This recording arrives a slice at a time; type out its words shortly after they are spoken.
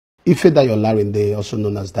Ife Dayolarinde, also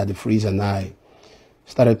known as Daddy Freeze, and I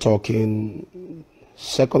started talking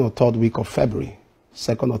second or third week of February.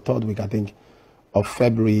 Second or third week, I think, of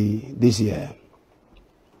February this year.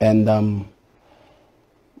 And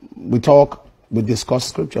we discuss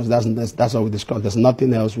scriptures. That's all we discuss. There's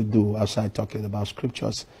nothing else we do outside talking about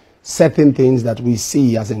scriptures. Certain things that we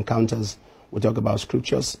see as encounters, we talk about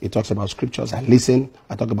scriptures. He talks about scriptures. I listen.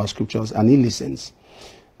 I talk about scriptures, and he listens.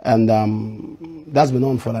 And that's been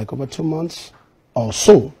on for like over 2 months or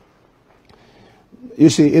so. You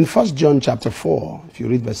see, in 1 John chapter 4, if you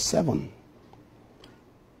read verse 7,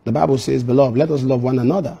 the Bible says, "Beloved, let us love one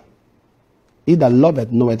another. He that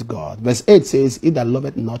loveth knoweth God." Verse 8 says, "He that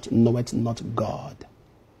loveth not knoweth not God."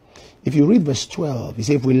 If you read verse 12, he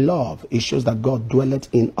says, "If we love, it shows that God dwelleth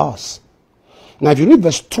in us." Now, if you read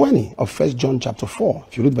verse 20 of 1 John chapter 4,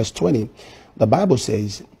 if you read verse 20, the Bible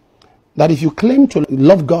says that if you claim to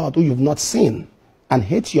love God who you've not seen and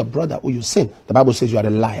hate your brother who you've seen, the Bible says you are a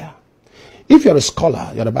liar. If you're a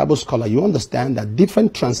scholar, you're a Bible scholar, you understand that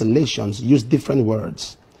different translations use different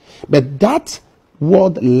words. But that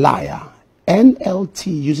word liar,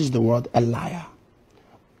 NLT uses the word a liar.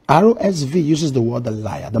 ROSV uses the word a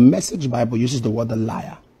liar. The Message Bible uses the word a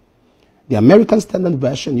liar. The American Standard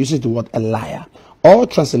Version uses the word a liar. All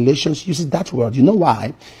translations uses that word. You know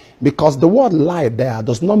why? Because the word lie there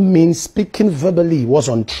does not mean speaking verbally was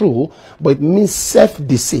untrue, but it means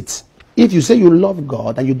self-deceit. If you say you love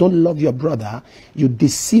God and you don't love your brother, you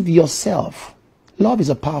deceive yourself. Love is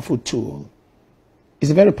a powerful tool.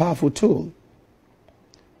 It's a very powerful tool.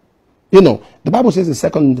 You know, the Bible says in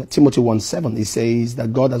 2 Timothy 1:7, it says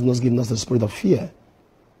that God has not given us the spirit of fear,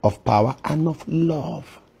 of power, and of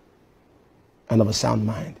love, and of a sound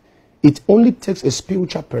mind. It only takes a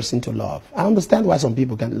spiritual person to love. I understand why some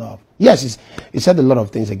people can't love. Yes, he said a lot of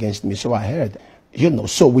things against me, so I heard. You know,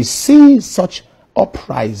 so we see such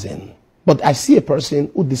uprising. But I see a person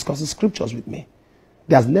who discusses scriptures with me.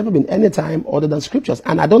 There's never been any time other than scriptures.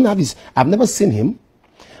 And I've never seen him.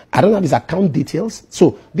 I don't have his account details.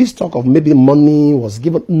 So this talk of maybe money was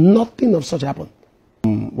given, nothing of such happened.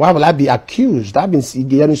 Why will I be accused? I've been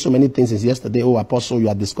hearing so many things since yesterday. Oh, Apostle, you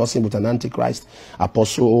are discussing with an antichrist.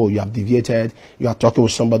 Apostle, oh, you have deviated. You are talking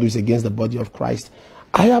with somebody who is against the body of Christ.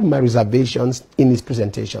 I have my reservations in his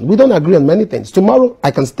presentation. We don't agree on many things. Tomorrow,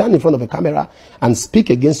 I can stand in front of a camera and speak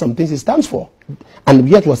against some things he stands for. And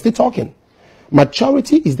yet we're still talking.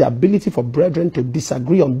 Maturity is the ability for brethren to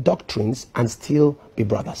disagree on doctrines and still be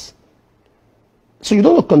brothers. So you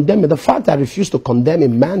don't condemn me. The fact I refuse to condemn a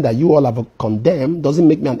man that you all have condemned doesn't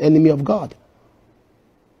make me an enemy of God.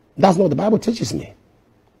 That's not what the Bible teaches me.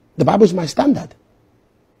 The Bible is my standard.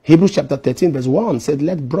 Hebrews chapter 13 verse 1 said,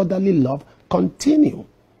 "Let brotherly love continue."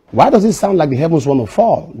 Why does it sound like the heavens want to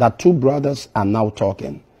fall? That two brothers are now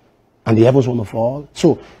talking and the heavens want to fall.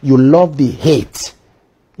 So you love the hate.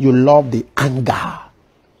 You love the anger.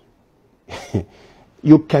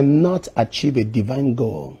 You cannot achieve a divine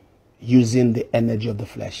goal using the energy of the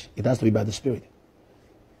flesh. It has to be by the Spirit.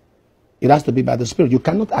 It has to be by the Spirit. You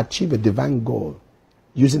cannot achieve a divine goal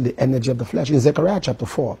using the energy of the flesh. In Zechariah chapter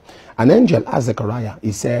 4, an angel asked Zechariah,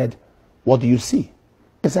 he said, "What do you see?"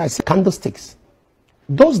 He said, "I see candlesticks."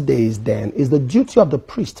 Those days then is the duty of the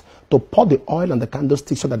priest to pour the oil on the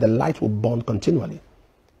candlestick so that the light will burn continually.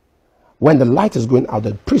 When the light is going out,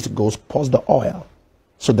 the priest goes, pours the oil,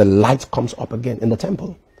 so the light comes up again in the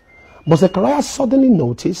temple. But Zechariah suddenly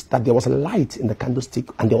noticed that there was a light in the candlestick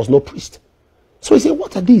and there was no priest. So he said,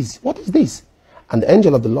 "What are these? What is this?" And the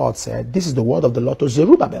angel of the Lord said, "This is the word of the Lord to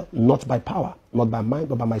Zerubbabel, not by power, not by might,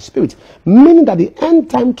 but by my spirit." Meaning that the end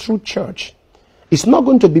time true church is not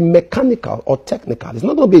going to be mechanical or technical. It's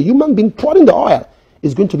not going to be a human being pouring the oil.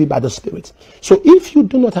 It's going to be by the Spirit. So if you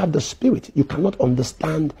do not have the Spirit, you cannot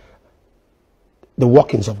understand the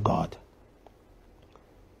workings of God.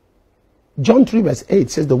 John 3 verse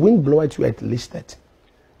 8 says, "The wind bloweth where it listeth."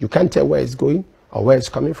 You can't tell where it's going or where it's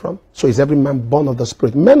coming from. So is every man born of the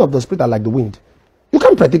Spirit. Men of the Spirit are like the wind. You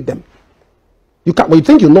can't predict them. When you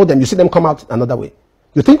think you know them, you see them come out another way.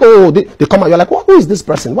 You think, oh, they come out. You're like, who is this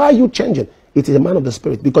person? Why are you changing? It is a man of the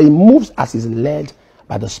Spirit because he moves as he's led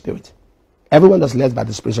by the Spirit. Everyone that's led by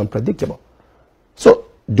the Spirit is unpredictable. So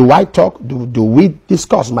do I talk? Do we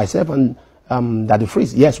discuss, myself and Daddy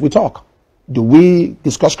Freeze? Yes, we talk. Do we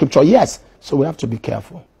discuss scripture? Yes. So we have to be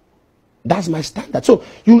careful. That's my standard. So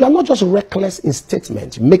you are not just reckless in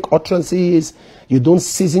statement. You make utterances. You don't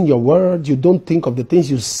season your words. You don't think of the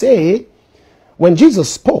things you say. When Jesus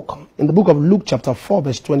spoke in the book of Luke chapter 4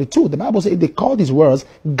 verse 22, the Bible says they called his words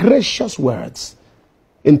gracious words.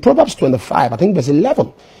 In Proverbs 25, I think verse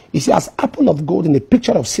 11, he says, "As apple of gold in a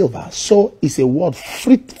picture of silver, so is a word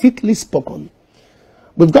fitly spoken."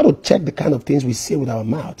 we've got to check the kind of things we say with our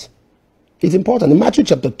mouth. It's important. In Matthew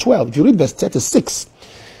chapter 12, if you read verse 36,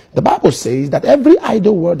 the Bible says that every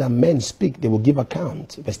idle word that men speak, they will give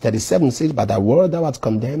account. Verse 37 says, by thy word thou art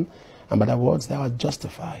condemned, and by thy words thou art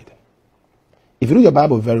justified. If you read your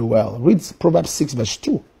Bible very well, read Proverbs 6 verse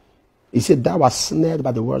 2. He said, thou art snared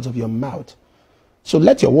by the words of your mouth. So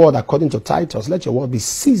let your word, according to Titus, let your word be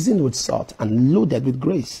seasoned with salt and loaded with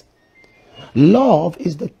grace. Love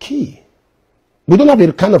is the key. We don't have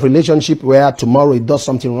a kind of relationship where tomorrow he does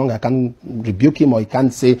something wrong, I can rebuke him, or he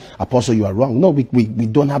can't say, Apostle, you are wrong. No, we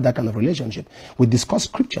don't have that kind of relationship. We discuss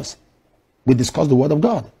scriptures. We discuss the word of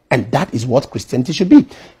God. And that is what Christianity should be.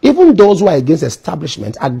 Even those who are against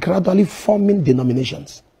establishment are gradually forming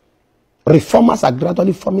denominations. Reformers are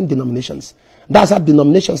gradually forming denominations. That's how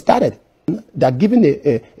denominations started. They're giving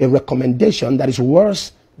a recommendation that is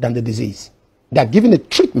worse than the disease. They're giving a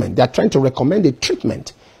treatment. They're trying to recommend a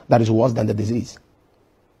treatment that is worse than the disease.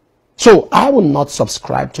 So I will not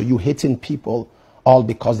subscribe to you hating people all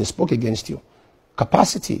because they spoke against you.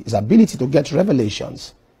 Capacity is ability to get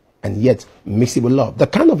revelations and yet mix it with love. The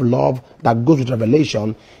kind of love that goes with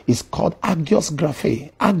revelation is called agios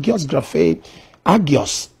graphe. Agios graphe,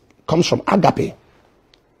 agios comes from agape.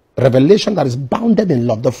 Revelation that is bounded in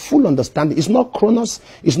love, the full understanding. It's not chronos,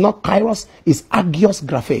 it's not kairos, it's agios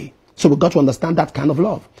graphe. So we've got to understand that kind of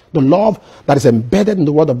love. The love that is embedded in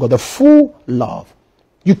the word of God, the full love.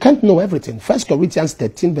 You can't know everything. 1 Corinthians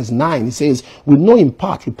 13 verse 9, it says, we know in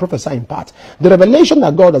part, we prophesy in part. The revelation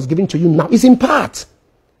that God has given to you now is in part.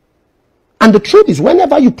 And the truth is,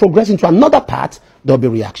 whenever you progress into another part, there'll be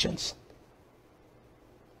reactions.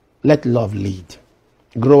 Let love lead.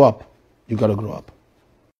 Grow up. You got to grow up.